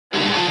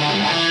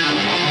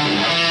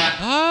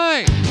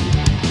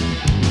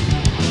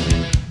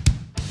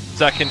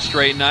second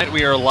straight night,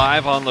 we are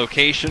live on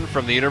location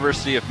from the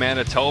University of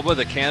Manitoba,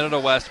 the Canada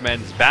West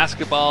Men's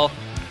Basketball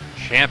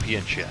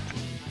Championship.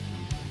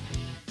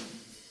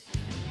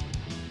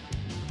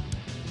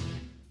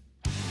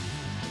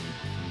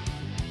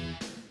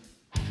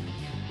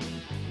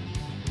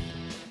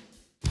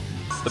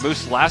 The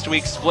Moose last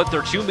week split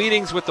their two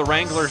meetings with the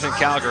Wranglers in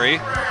Calgary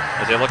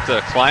as they look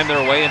to climb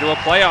their way into a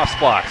playoff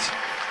spot.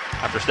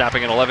 After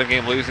snapping an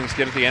 11-game losing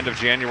skid at the end of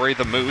January,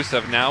 the Moose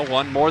have now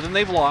won more than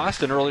they've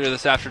lost. And earlier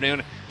this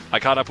afternoon, I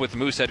caught up with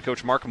Moose head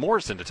coach Mark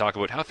Morrisson to talk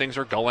about how things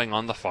are going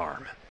on the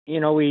farm. You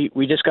know, we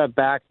just got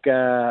back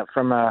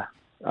from a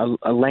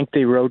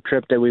lengthy road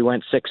trip that we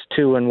went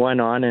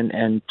 6-2-1 on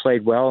and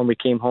played well. And we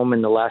came home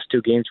in the last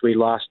two games. We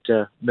lost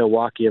to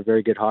Milwaukee, a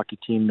very good hockey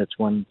team that's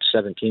won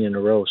 17 in a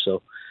row.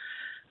 So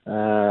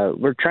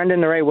we're trending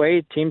the right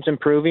way. Team's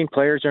improving,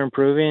 players are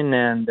improving,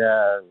 and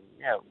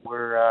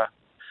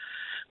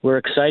we're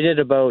excited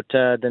about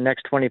the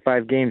next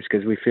 25 games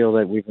because we feel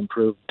that we've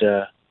improved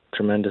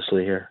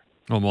tremendously here.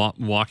 Well,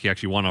 Milwaukee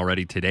actually won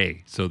already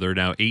today, so they're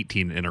now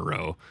 18 in a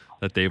row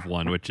that they've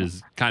won, which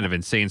is kind of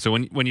insane. So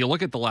when you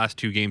look at the last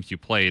two games you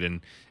played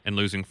and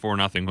losing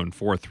 4-0 and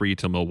 4-3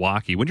 to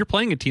Milwaukee, when you're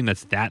playing a team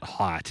that's that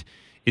hot,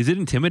 is it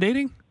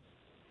intimidating?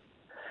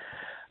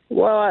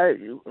 Well, I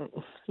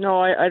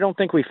don't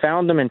think we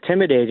found them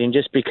intimidating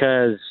just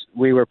because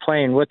we were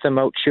playing with them,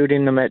 out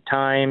shooting them at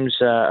times,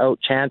 out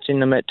chancing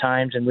them at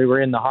times, and we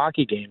were in the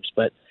hockey games.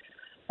 But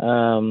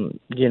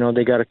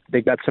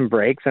they got some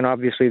breaks, and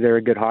obviously they're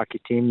a good hockey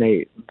team.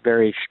 They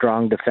very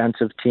strong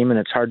defensive team, and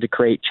it's hard to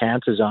create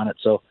chances on it.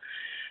 So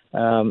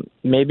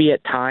maybe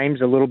at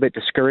times a little bit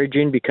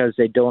discouraging because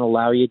they don't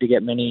allow you to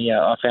get many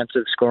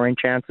offensive scoring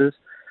chances.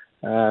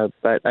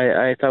 But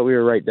I thought we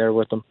were right there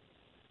with them.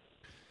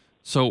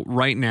 So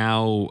right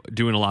now,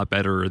 doing a lot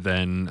better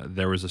than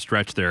there was a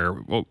stretch there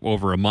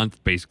over a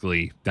month,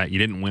 basically, that you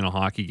didn't win a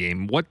hockey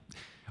game.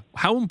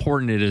 How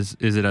important is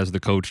it as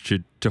the coach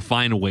to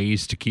find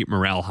ways to keep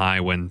morale high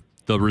when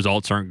the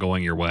results aren't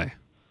going your way?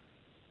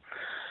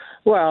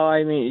 Well,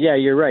 I mean, yeah,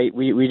 you're right.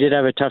 We did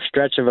have a tough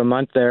stretch of a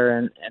month there,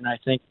 and I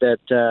think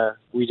that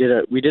we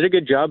did a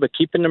good job of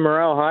keeping the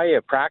morale high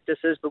at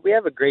practices. But we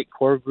have a great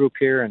core group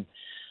here, and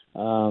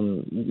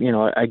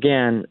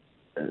again,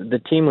 the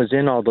team was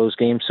in all those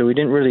games, so we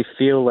didn't really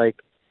feel like,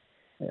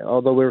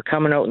 although we were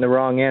coming out in the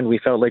wrong end, we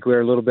felt like we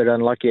were a little bit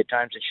unlucky at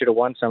times and should have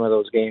won some of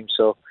those games.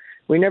 So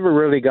we never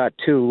really got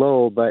too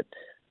low, but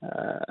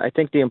I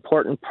think the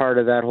important part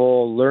of that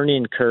whole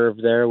learning curve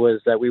there was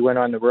that we went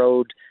on the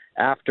road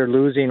after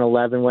losing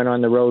 11, went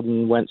on the road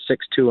and went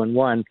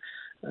 6-2-1.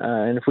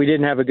 And if we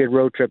didn't have a good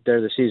road trip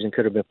there, the season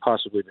could have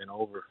possibly been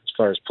over as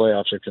far as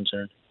playoffs are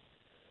concerned.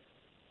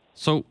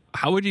 So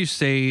how would you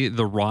say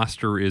the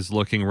roster is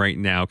looking right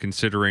now,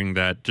 considering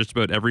that just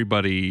about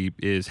everybody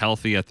is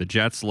healthy at the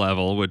Jets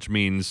level, which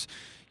means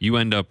you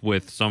end up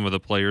with some of the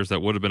players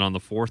that would have been on the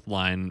fourth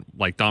line,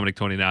 like Dominic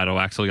Toninato,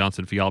 Axel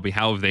Jonsson-Fialbi.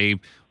 How have they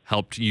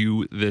helped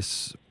you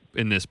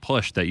in this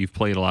push that you've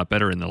played a lot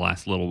better in the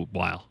last little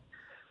while?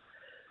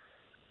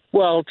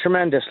 Well,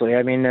 tremendously.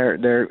 I mean,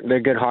 they're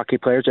good hockey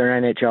players.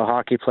 They're NHL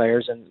hockey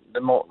players, and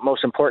the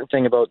most important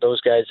thing about those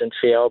guys, and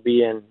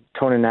Fialbi and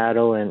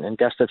Toninato and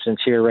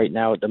Gustafson's here right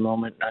now at the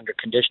moment under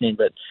conditioning,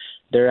 but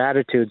their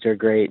attitudes are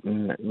great,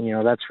 and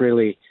that's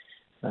really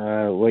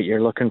what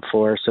you're looking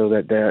for, so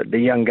that the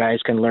young guys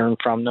can learn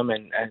from them.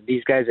 And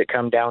these guys that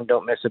come down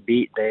don't miss a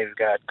beat. They've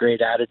got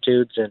great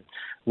attitudes and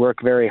work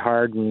very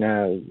hard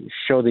and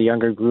show the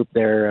younger group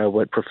there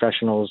what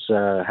professionals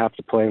have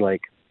to play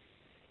like.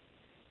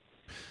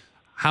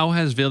 How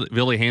has Ville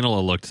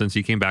Heinola looked since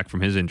he came back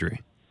from his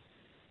injury?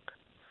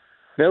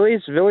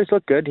 Ville's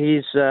looked good.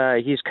 He's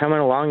coming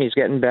along. He's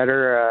getting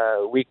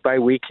better week by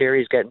week here.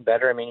 He's getting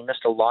better. I mean, he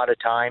missed a lot of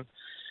time,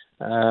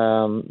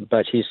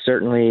 but he's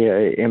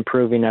certainly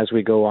improving as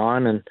we go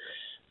on. And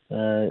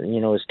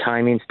his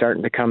timing's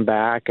starting to come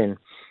back. And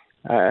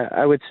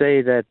I would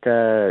say that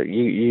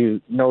you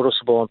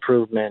noticeable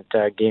improvement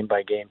game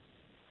by game.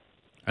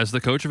 As the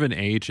coach of an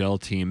AHL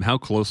team, how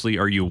closely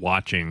are you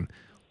watching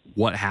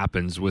what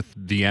happens with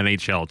the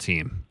NHL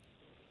team?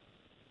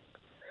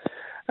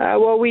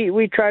 Well,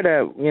 we try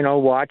to,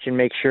 watch and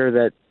make sure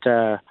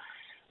that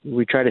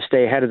we try to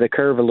stay ahead of the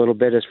curve a little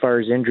bit as far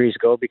as injuries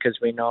go, because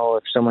we know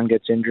if someone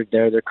gets injured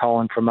there, they're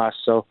calling from us.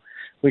 So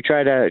we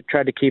try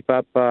to keep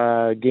up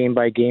game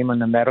by game on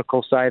the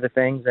medical side of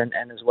things, and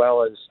as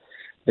well as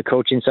the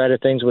coaching side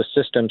of things with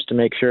systems to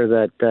make sure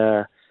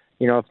that,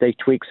 if they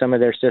tweak some of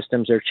their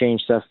systems or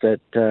change stuff, that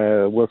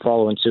we're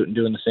following suit and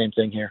doing the same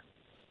thing here.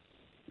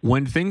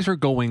 When things are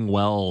going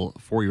well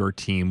for your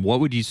team,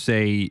 what would you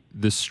say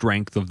the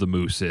strength of the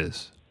Moose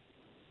is?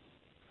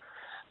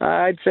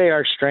 I'd say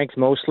our strength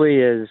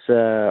mostly is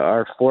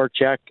our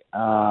forecheck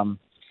and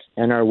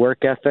our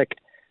work ethic.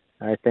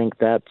 I think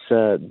that's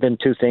been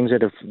two things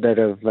that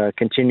have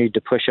continued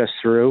to push us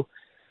through.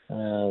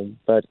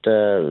 But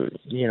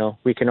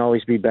we can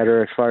always be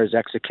better as far as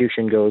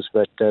execution goes,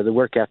 but the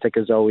work ethic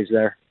is always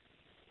there.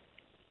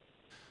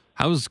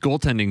 How's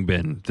goaltending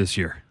been this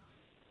year?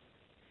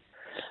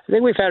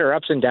 think we've had our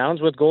ups and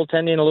downs with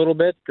goaltending a little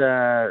bit,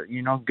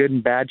 good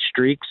and bad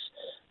streaks.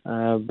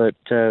 But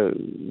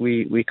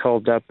we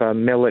called up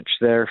Milic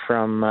there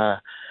from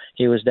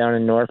he was down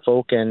in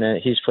Norfolk,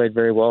 and he's played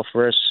very well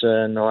for us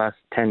in the last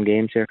 10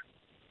 games here.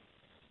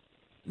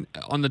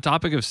 On the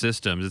topic of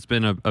systems, it's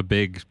been a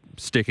big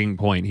sticking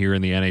point here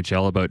in the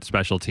NHL about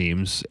special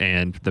teams,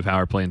 and the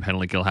power play and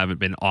penalty kill haven't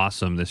been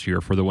awesome this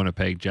year for the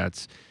Winnipeg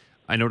Jets.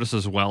 I noticed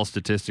as well,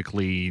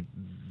 statistically,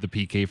 the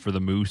PK for the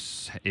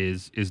Moose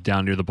is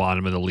down near the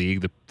bottom of the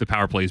league. The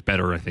power play is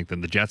better, I think,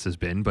 than the Jets has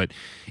been. But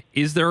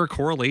is there a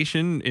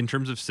correlation in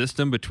terms of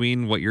system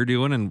between what you're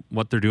doing and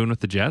what they're doing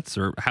with the Jets,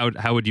 or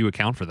how would you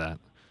account for that?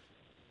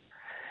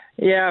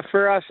 Yeah,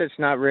 for us, it's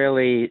not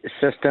really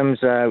systems.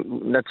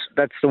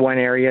 That's the one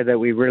area that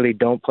we really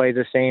don't play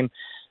the same.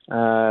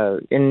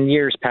 In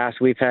years past,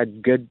 we've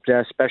had good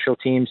special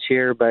teams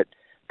here, but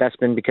that's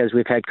been because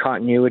we've had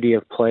continuity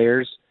of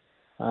players.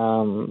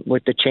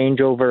 With the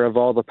changeover of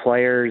all the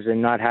players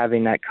and not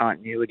having that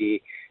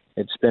continuity,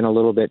 it's been a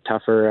little bit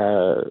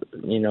tougher,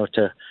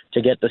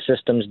 to get the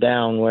systems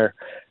down. Where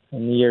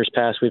in the years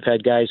past, we've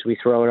had guys we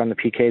throw out on the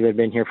PK that have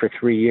been here for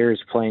 3 years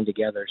playing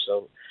together.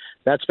 So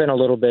that's been a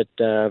little bit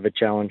of a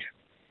challenge.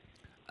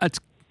 That's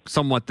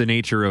somewhat the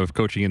nature of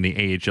coaching in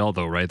the AHL,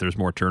 though, right? There's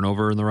more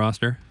turnover in the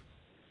roster.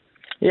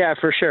 Yeah,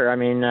 for sure. I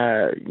mean,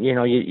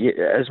 you,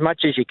 as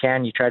much as you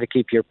can, you try to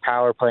keep your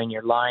power play and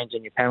your lines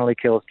and your penalty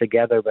kills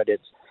together, but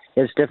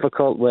it's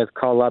difficult with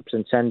call-ups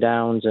and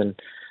send-downs, and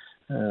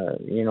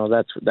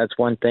that's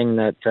one thing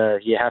that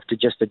you have to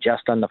just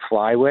adjust on the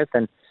fly with,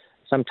 and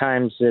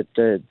sometimes it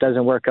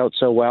doesn't work out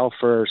so well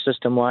for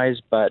system-wise,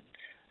 but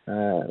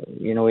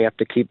we have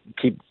to keep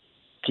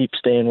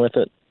staying with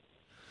it.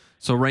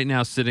 So right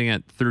now sitting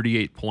at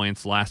 38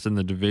 points, last in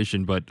the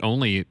division, but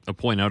only a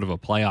point out of a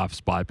playoff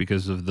spot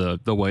because of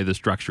the way the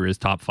structure is.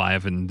 Top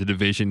 5 in the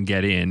division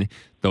get in,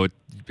 though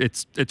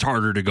it's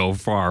harder to go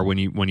far when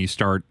you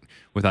start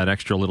with that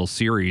extra little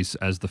series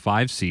as the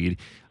 5 seed.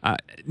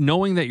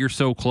 Knowing that you're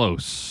so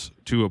close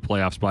to a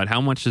playoff spot, how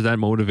much does that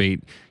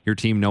motivate your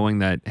team, knowing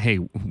that, hey,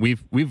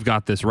 we've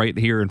got this right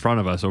here in front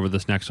of us over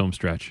this next home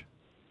stretch?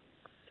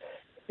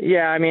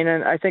 Yeah, I mean,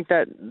 and I think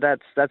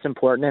that's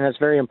important, and it's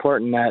very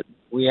important that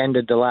we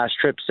ended the last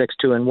trip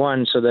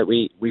 6-2-1, so that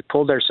we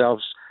pulled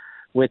ourselves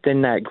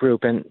within that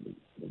group and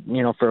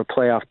for a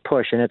playoff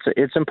push. And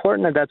it's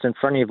important that that's in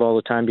front of you all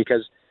the time,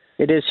 because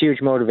it is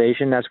huge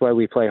motivation. That's why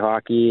we play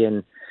hockey,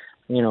 and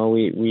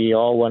we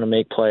all want to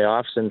make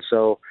playoffs, and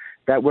so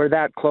that we're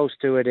that close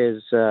to it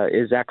is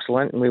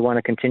excellent, and we want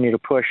to continue to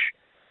push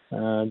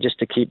just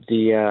to keep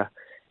the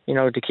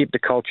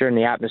culture and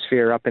the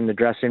atmosphere up in the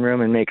dressing room,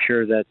 and make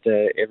sure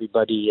that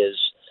everybody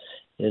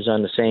is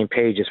on the same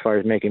page as far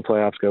as making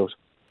playoffs goes.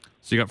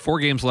 So you got 4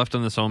 games left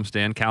on this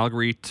homestand: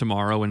 Calgary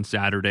tomorrow and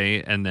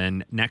Saturday, and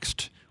then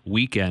next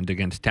weekend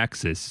against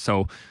Texas.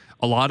 So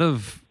a lot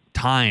of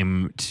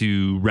time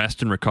to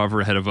rest and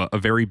recover ahead of a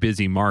very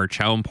busy March.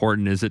 How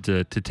important is it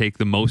to take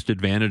the most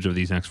advantage of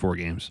these next 4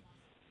 games?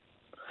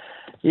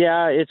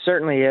 Yeah, it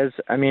certainly is.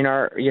 I mean,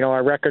 our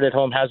record at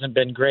home hasn't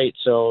been great,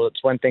 so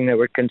it's one thing that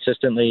we're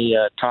consistently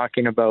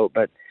talking about.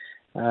 But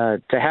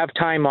to have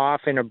time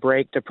off and a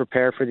break to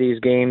prepare for these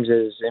games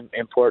is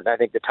important. I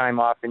think the time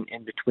off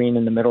in between,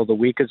 in the middle of the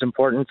week, is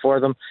important for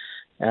them,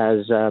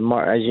 as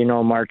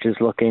March is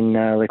looking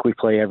like we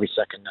play every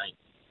second night.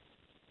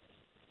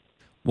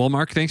 Well,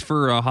 Mark, thanks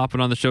for hopping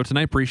on the show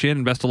tonight. Appreciate it,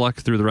 and best of luck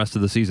through the rest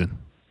of the season.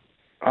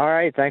 All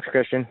right, thanks,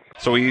 Christian.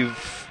 So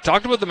we've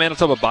talked about the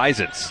Manitoba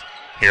Bisons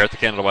here at the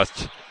Canada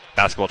West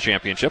Basketball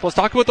Championship. Let's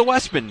talk about the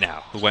Westmen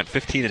now, who went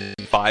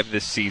 15-5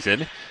 this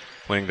season,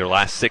 winning their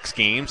last 6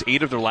 games,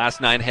 8 of their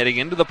last 9 heading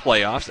into the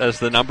playoffs as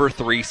the number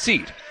 3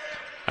 seed.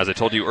 As I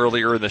told you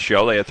earlier in the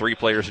show, they had 3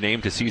 players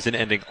named to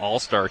season-ending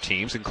all-star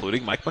teams,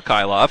 including Mike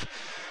Mikhailov,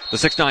 the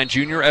 6'9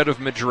 junior out of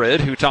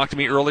Madrid, who talked to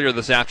me earlier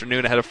this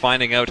afternoon ahead of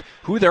finding out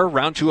who their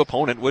round 2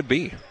 opponent would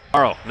be.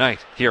 Tomorrow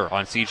night here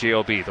on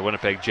CJOB, the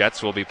Winnipeg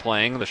Jets will be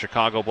playing the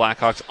Chicago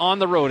Blackhawks on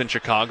the road in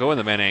Chicago, and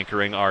the man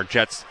anchoring our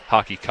Jets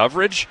hockey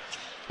coverage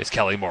is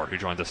Kelly Moore, who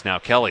joins us now.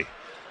 Kelly,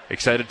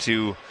 excited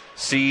to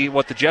see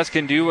what the Jets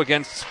can do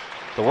against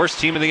the worst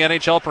team in the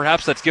NHL,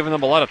 perhaps, that's given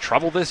them a lot of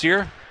trouble this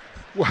year?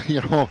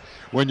 Well,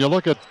 when you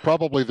look at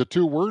probably the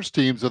 2 worst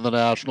teams in the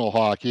National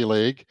Hockey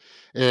League,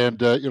 and,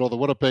 the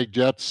Winnipeg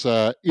Jets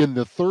in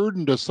the 3rd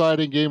and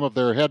deciding game of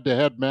their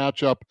head-to-head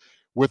matchup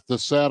with the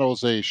San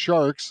Jose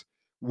Sharks,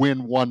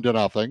 win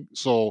 1-0.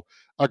 So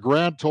a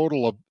grand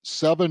total of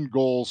 7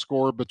 goals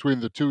scored between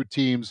the 2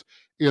 teams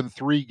in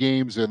 3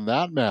 games in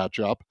that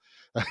matchup.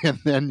 And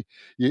then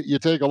you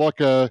take a look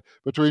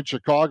between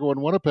Chicago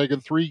and Winnipeg.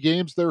 In 3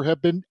 games, there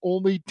have been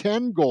only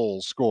 10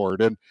 goals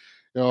scored. And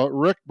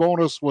Rick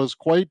Bowness was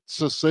quite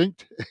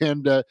succinct,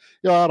 and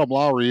Adam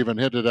Lowry even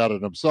hinted at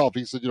it himself.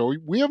 He said,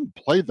 we haven't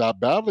played that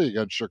badly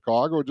against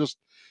Chicago, just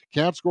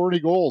can't score any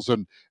goals.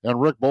 And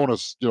Rick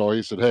Bowness,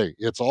 he said, hey,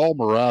 it's all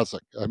Mrazek.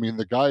 I mean,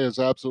 the guy has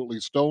absolutely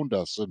stoned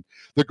us. And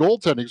the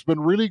goaltending's been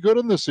really good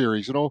in this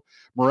series.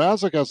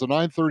 Mrazek has a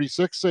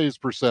 .936 saves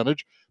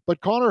percentage, but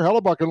Connor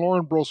Hellebuck and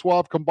Lauren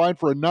Brossoit combined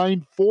for a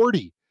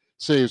 .940.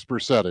 saves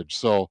percentage.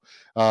 So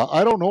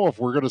I don't know if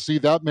we're going to see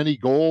that many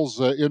goals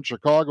in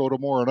Chicago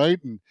tomorrow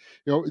night. And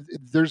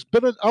there's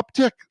been an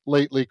uptick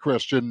lately,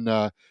 Christian,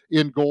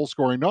 in goal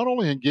scoring, not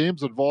only in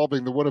games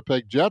involving the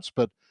Winnipeg Jets,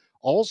 but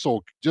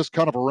also just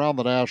kind of around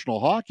the National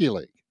Hockey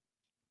League.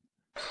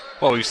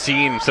 Well, we've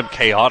seen some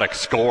chaotic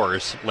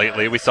scores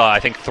lately. We saw, I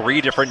think,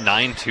 3 different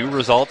 9-2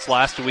 results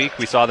last week.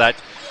 We saw that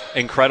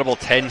incredible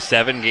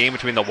 10-7 game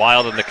between the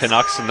Wild and the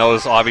Canucks, and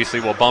those obviously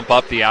will bump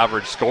up the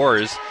average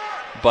scores.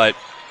 But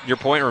your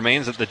point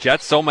remains that the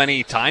Jets, so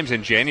many times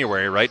in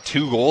January, right,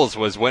 2 goals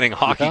was winning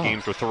hockey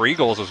games, or 3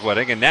 goals was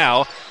winning. And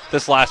now,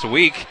 this last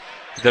week,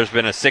 there's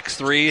been a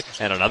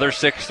 6-3 and another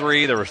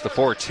 6-3. There was the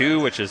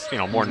 4-2, which is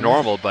more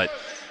normal, but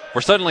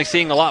we're suddenly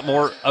seeing a lot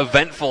more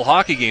eventful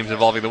hockey games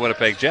involving the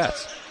Winnipeg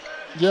Jets.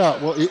 Yeah,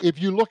 well,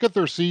 if you look at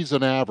their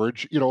season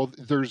average,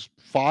 there's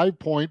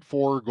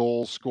 5.4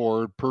 goals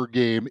scored per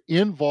game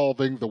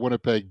involving the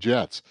Winnipeg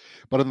Jets.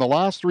 But in the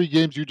last 3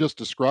 games you just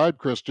described,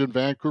 Christian,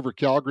 Vancouver,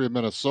 Calgary, and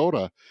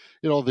Minnesota,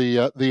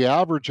 the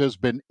average has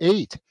been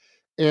 8.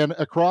 And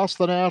across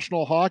the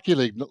National Hockey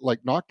League, like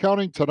not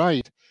counting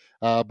tonight,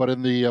 but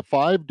in the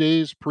 5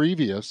 days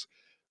previous,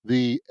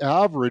 the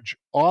average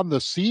on the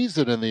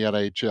season in the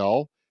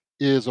NHL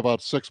is about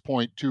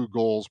 6.2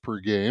 goals per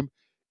game.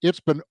 It's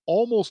been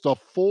almost a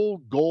full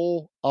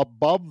goal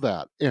above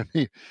that.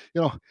 And,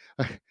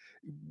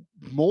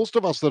 most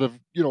of us that have,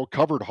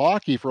 covered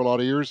hockey for a lot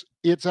of years,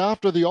 it's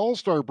after the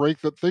All-Star break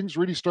that things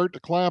really start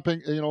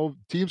to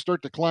teams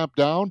start to clamp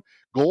down,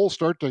 goals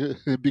start to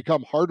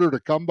become harder to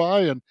come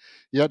by. And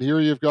yet here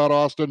you've got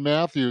Austin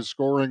Matthews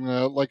scoring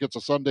like it's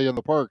a Sunday in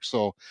the park.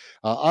 So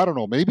I don't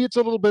know, maybe it's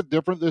a little bit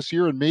different this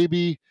year, and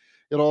maybe,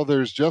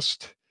 there's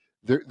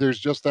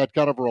just that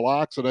kind of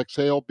relax and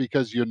exhale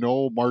because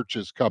March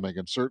is coming.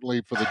 And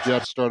certainly for the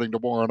Jets starting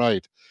tomorrow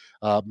night,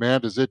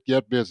 man, does it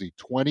get busy.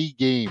 20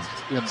 games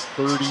in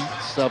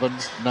 37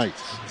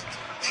 nights.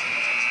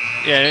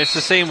 Yeah, and it's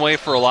the same way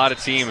for a lot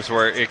of teams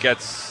where it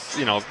gets,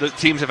 the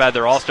teams have had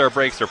their all-star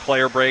breaks, their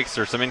player breaks,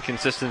 there's some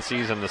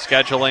inconsistencies in the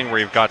scheduling where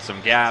you've got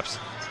some gaps.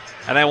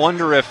 And I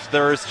wonder if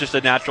there's just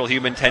a natural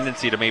human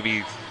tendency to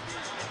maybe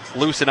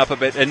loosen up a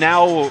bit. And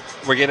now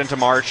we're getting into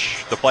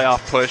March, the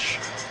playoff push.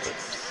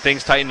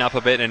 Things tighten up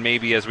a bit, and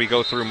maybe as we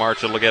go through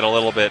March, it'll get a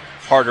little bit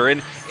harder.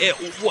 And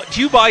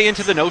do you buy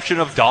into the notion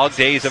of dog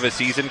days of a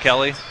season,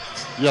 Kelly?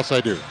 Yes, I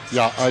do.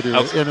 Yeah, I do.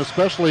 Okay. And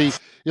especially,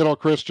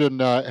 Christian,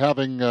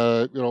 having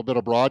been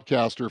a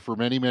broadcaster for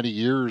many, many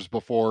years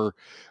before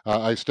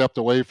I stepped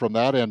away from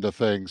that end of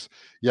things.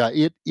 Yeah,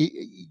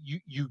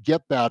 you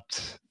get that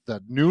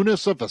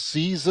newness of a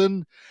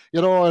season,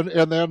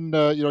 and then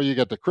you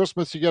get to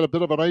Christmas, you get a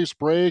bit of an ice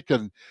break,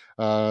 and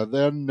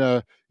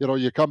then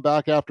you come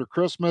back after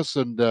Christmas,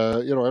 and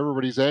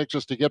everybody's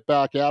anxious to get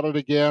back at it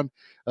again.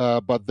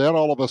 But then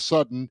all of a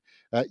sudden,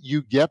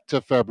 you get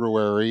to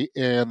February,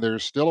 and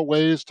there's still a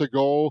ways to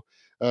go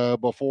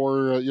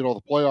before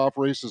the playoff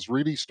races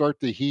really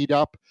start to heat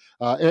up,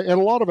 and a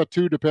lot of it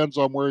too depends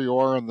on where you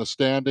are in the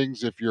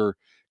standings. If you're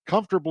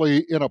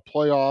comfortably in a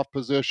playoff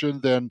position,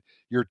 then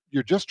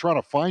you're just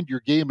trying to find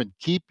your game and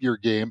keep your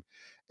game.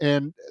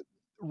 And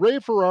Ray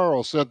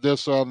Ferraro said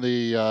this on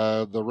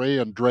the Ray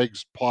and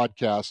Dregs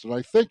podcast, and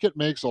I think it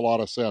makes a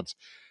lot of sense.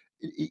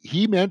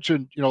 He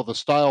mentioned, the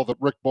style that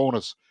Rick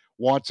Bowness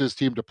wants his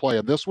team to play,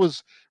 and this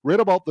was right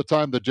about the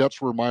time the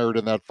Jets were mired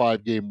in that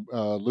 5-game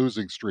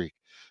losing streak.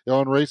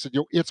 And Ray said,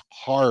 it's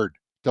hard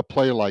to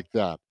play like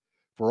that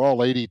for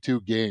all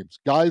 82 games.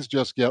 Guys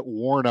just get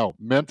worn out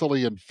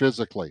mentally and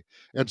physically,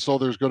 and so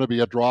there's going to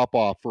be a drop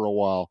off for a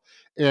while.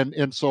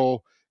 And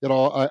so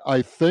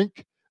I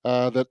think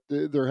that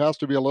there has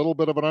to be a little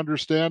bit of an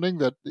understanding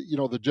that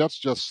the Jets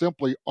just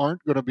simply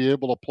aren't going to be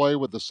able to play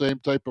with the same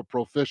type of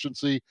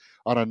proficiency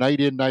on a night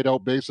in, night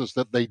out basis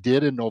that they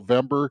did in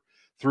November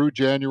through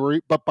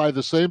January. But by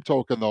the same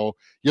token, though,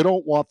 you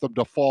don't want them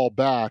to fall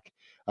back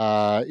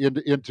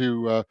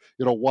into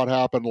what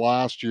happened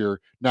last year.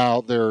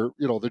 Now they're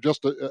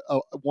just a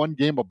one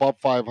game above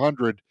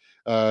 500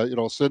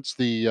 since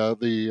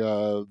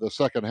the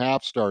second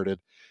half started,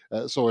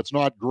 so it's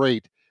not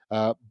great,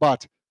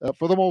 but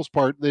for the most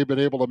part they've been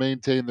able to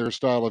maintain their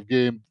style of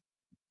game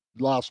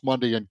last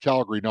Monday in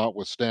Calgary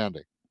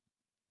notwithstanding.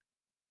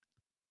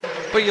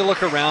 But you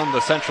look around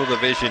the Central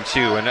Division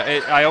too, and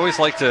I always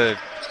like to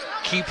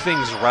keep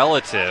things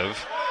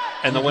relative,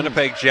 and the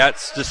Winnipeg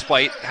Jets,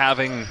 despite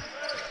having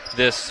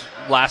this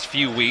last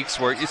few weeks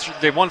where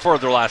they've won 4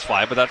 of their last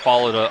 5, but that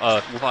followed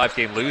a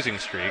 5-game losing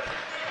streak.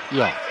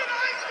 Yeah.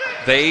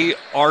 They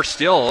are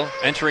still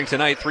entering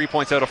tonight 3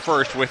 points out of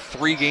first with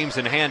 3 games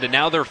in hand, and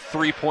now they're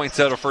 3 points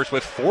out of first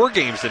with 4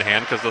 games in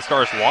hand because the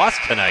Stars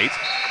lost tonight.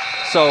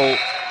 So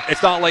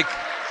it's not like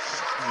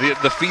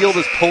the field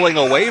is pulling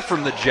away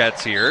from the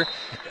Jets here.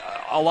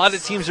 A lot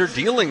of teams are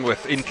dealing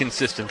with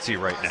inconsistency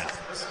right now.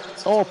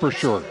 Oh, for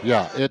sure.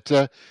 Yeah,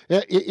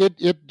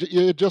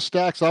 it just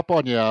stacks up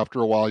on you after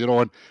a while,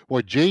 And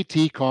boy,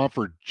 JT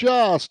Comfort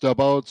just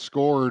about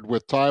scored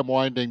with time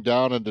winding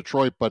down in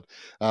Detroit, but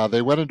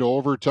they went into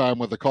overtime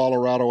with the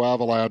Colorado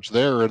Avalanche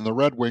there, and the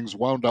Red Wings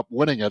wound up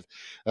winning it.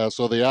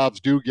 So the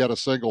Avs do get a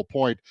single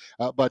point.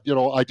 But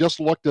I just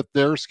looked at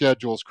their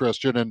schedules,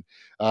 Christian, and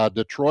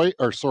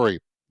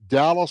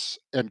Dallas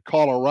and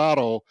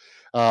Colorado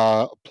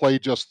play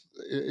just,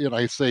 and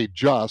I say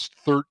just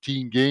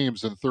 13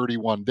 games in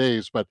 31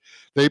 days, but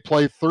they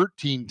play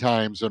 13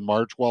 times in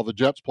March while the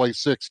Jets play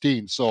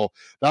 16. So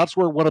that's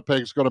where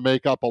Winnipeg's going to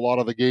make up a lot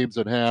of the games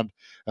in hand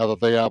that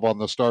they have on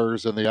the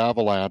Stars and the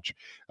Avalanche.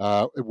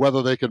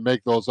 Whether they can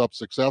make those up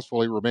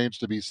successfully remains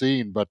to be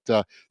seen, but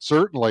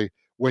certainly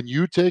when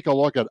you take a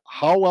look at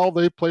how well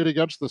they played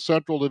against the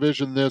Central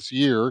Division this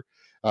year,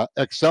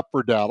 except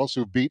for Dallas,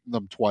 who've beaten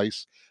them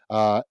twice,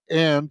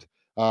 and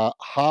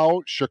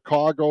how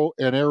Chicago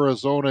and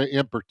Arizona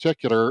in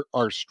particular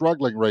are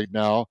struggling right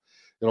now.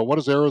 What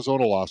has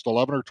Arizona lost?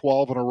 11 or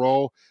 12 in a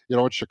row.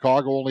 And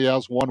Chicago only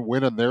has one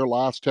win in their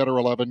last 10 or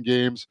 11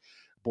 games.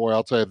 Boy,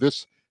 I'll tell you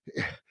this.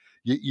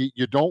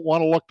 You don't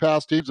want to look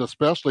past teams,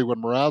 especially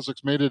when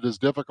Mrazek's made it as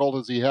difficult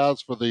as he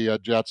has for the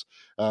Jets.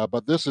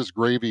 But this is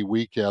gravy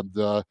weekend.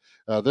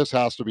 This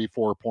has to be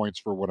 4 points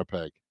for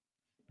Winnipeg.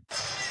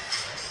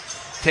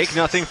 Take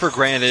nothing for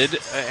granted,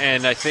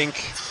 and I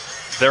think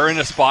they're in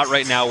a spot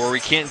right now where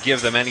we can't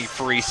give them any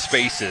free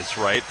spaces,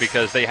 right?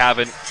 Because they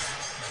haven't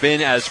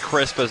been as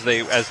crisp as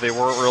they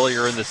were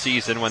earlier in the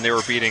season when they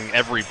were beating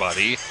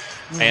everybody.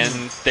 Mm-hmm. And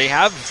they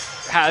have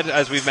had,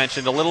 as we've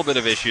mentioned, a little bit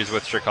of issues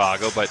with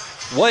Chicago. But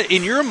what,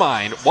 in your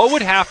mind, what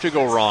would have to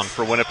go wrong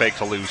for Winnipeg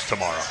to lose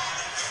tomorrow?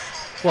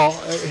 Well,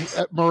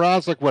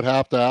 Mrazek would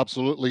have to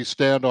absolutely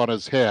stand on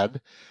his head.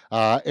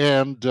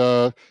 And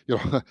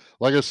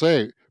like I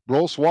say,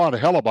 Brossoit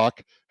and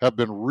Hellebuck have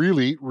been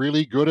really,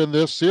 really good in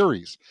this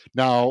series.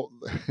 Now,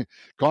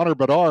 Connor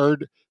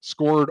Bedard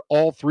scored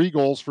all 3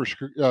 goals for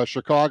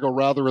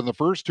Chicago, in the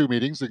first 2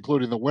 meetings,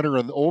 including the winner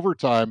in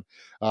overtime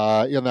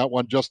in that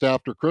one just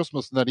after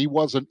Christmas. And then he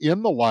wasn't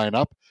in the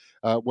lineup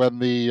when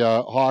the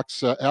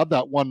Hawks had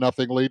that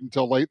 1-0 lead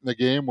until late in the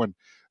game when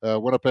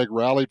Winnipeg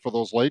rallied for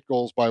those late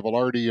goals by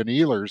Velarde and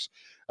Ehlers.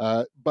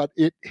 But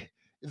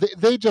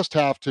they just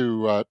have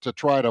to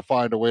try to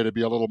find a way to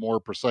be a little more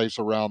precise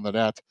around the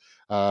net.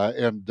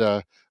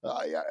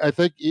 I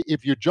think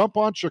if you jump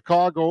on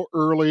Chicago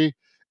early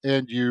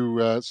and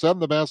you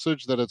send the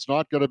message that it's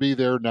not going to be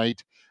their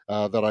night,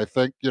 that I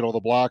think, the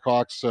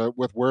Blackhawks,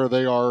 with where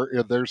they are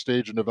in their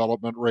stage of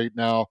development right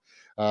now,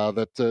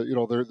 that they're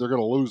going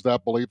to lose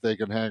that belief they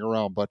can hang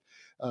around. But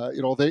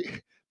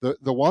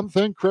the one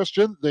thing,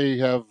 Christian, they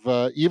have,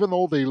 even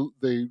though they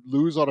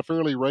lose on a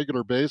fairly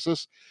regular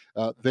basis,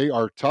 they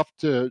are tough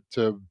to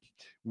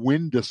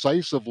win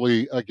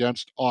decisively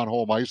against on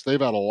home ice.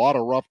 They've had a lot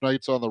of rough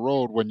nights on the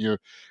road. When you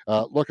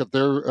look at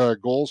their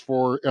goals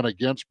for and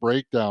against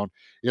breakdown,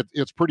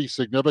 it's pretty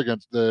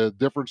significant, the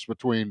difference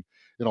between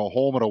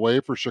home and away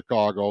for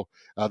Chicago.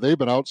 They've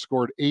been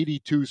outscored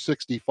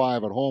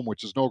 82-65 at home,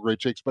 which is no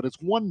great shakes, but it's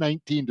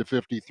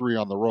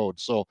 119-53 on the road.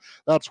 So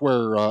that's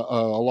where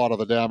a lot of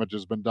the damage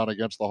has been done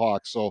against the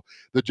Hawks. So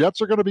the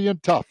Jets are going to be in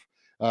tough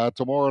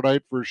tomorrow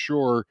night for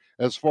sure,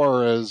 as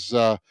far as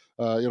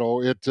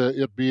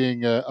it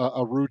being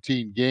a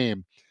routine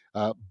game.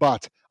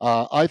 But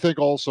I think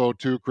also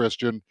too,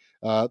 Christian,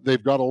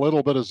 they've got a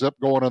little bit of zip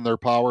going in their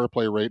power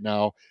play right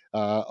now.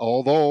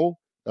 Although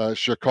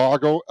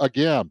Chicago,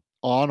 again,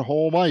 on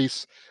home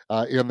ice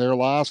in their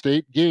last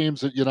 8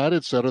 games at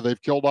United Center,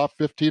 they've killed off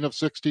 15 of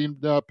 16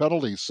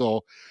 penalties.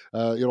 So,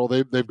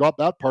 they've got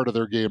that part of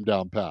their game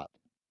down pat.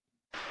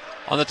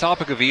 On the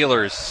topic of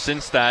Ehlers,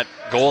 since that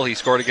goal he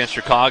scored against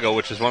Chicago,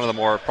 which is one of the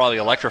more probably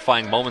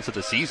electrifying moments of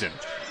the season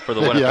for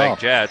the Winnipeg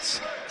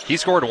Jets, he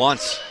scored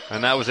once,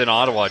 and that was in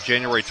Ottawa,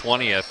 January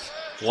 20th.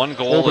 1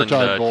 goal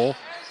overtime and goal.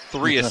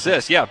 3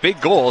 assists. Yeah, big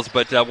goals,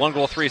 but 1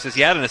 goal, 3 assists.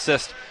 He had an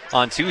assist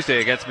on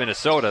Tuesday against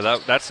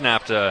Minnesota. That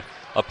snapped a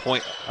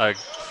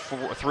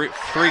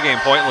 3-game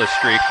pointless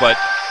streak, but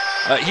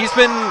he's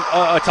been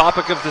a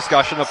topic of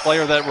discussion, a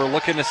player that we're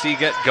looking to see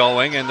get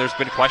going, and there's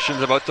been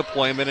questions about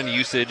deployment and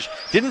usage.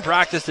 Didn't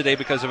practice today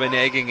because of a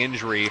nagging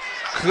injury.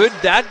 Could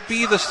that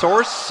be the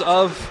source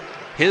of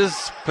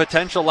his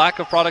potential lack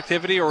of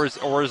productivity, or is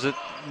it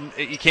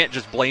you can't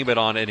just blame it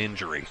on an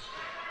injury?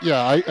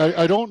 Yeah,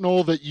 I don't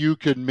know that you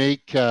can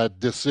make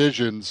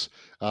decisions,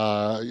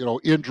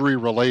 injury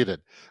related.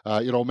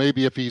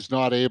 Maybe if he's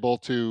not able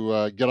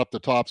to get up to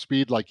top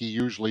speed like he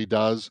usually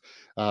does,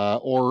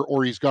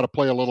 or he's got to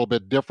play a little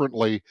bit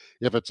differently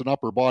if it's an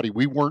upper body.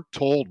 We weren't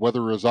told whether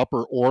it was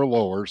upper or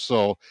lower,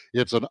 so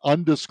it's an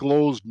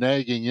undisclosed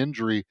nagging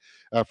injury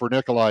for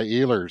Nikolai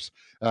Ehlers.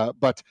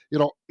 But,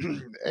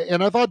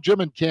 and I thought Jim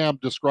and Cam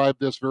described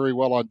this very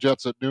well on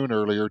Jets at Noon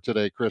earlier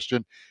today,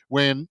 Christian,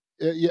 when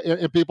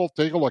and people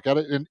take a look at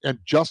it, and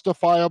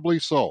justifiably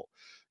so.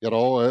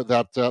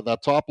 That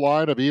top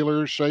line of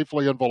Ehlers,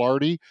 Scheifele, and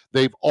Velarde,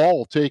 they've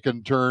all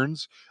taken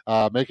turns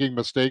making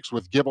mistakes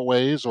with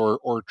giveaways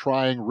or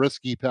trying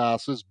risky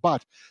passes.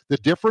 But the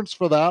difference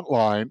for that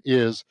line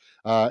is,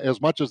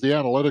 as much as the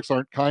analytics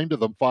aren't kind to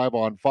them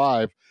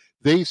 5-on-5,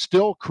 they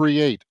still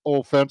create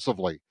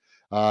offensively.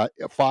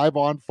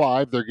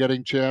 5-on-5, they're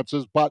getting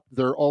chances, but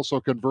they're also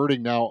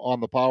converting now on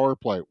the power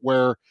play,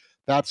 where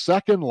that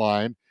second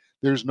line,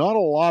 there's not a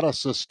lot of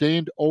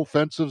sustained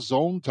offensive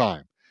zone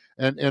time.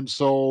 And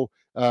so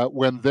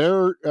when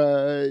they're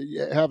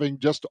having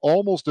just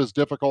almost as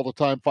difficult a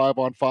time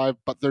 5-on-5,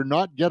 but they're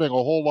not getting a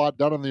whole lot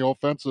done in the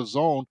offensive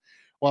zone,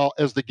 well,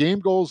 as the game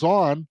goes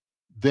on,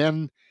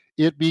 then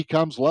it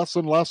becomes less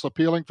and less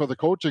appealing for the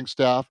coaching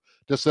staff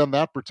to send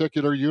that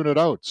particular unit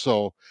out.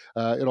 So,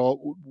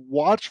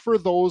 watch for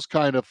those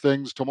kind of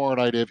things tomorrow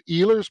night. If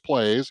Ehlers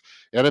plays,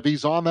 and if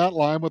he's on that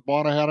line with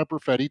Monahan and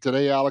Perfetti,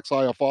 today Alex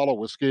Iafallo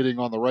was skating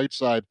on the right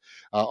side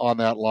on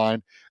that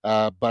line.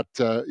 But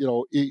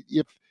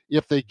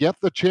if they get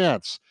the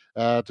chance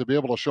to be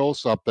able to show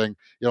something,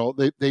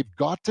 they've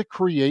got to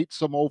create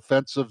some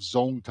offensive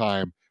zone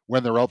time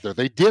when they're out there.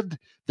 They did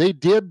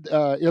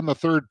in the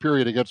third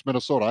period against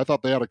Minnesota. I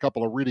thought they had a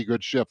couple of really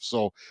good shifts,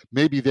 so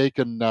maybe they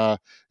can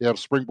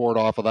springboard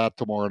off of that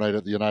tomorrow night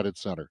at the United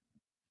Center.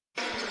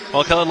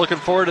 Well, Kelly, looking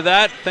forward to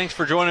that. Thanks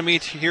for joining me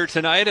here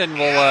tonight, and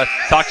we'll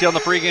talk to you on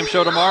the pregame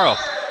show tomorrow.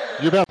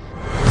 You bet.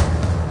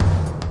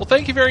 Well,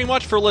 thank you very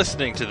much for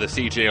listening to the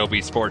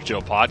CJOB Sports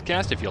Show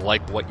podcast. If you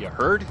like what you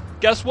heard,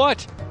 guess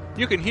what?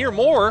 You can hear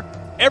more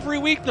every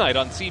weeknight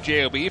on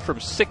CJOB from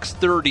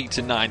 6:30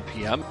 to 9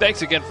 p.m.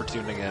 Thanks again for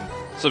tuning in.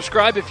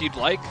 Subscribe if you'd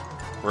like.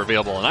 We're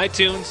available on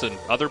iTunes and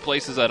other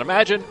places, I'd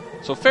imagine.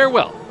 So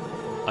farewell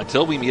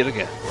until we meet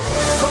again.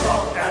 So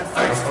long and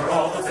thanks for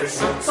all the fish.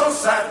 So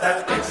sad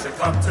that it should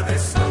come to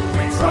this.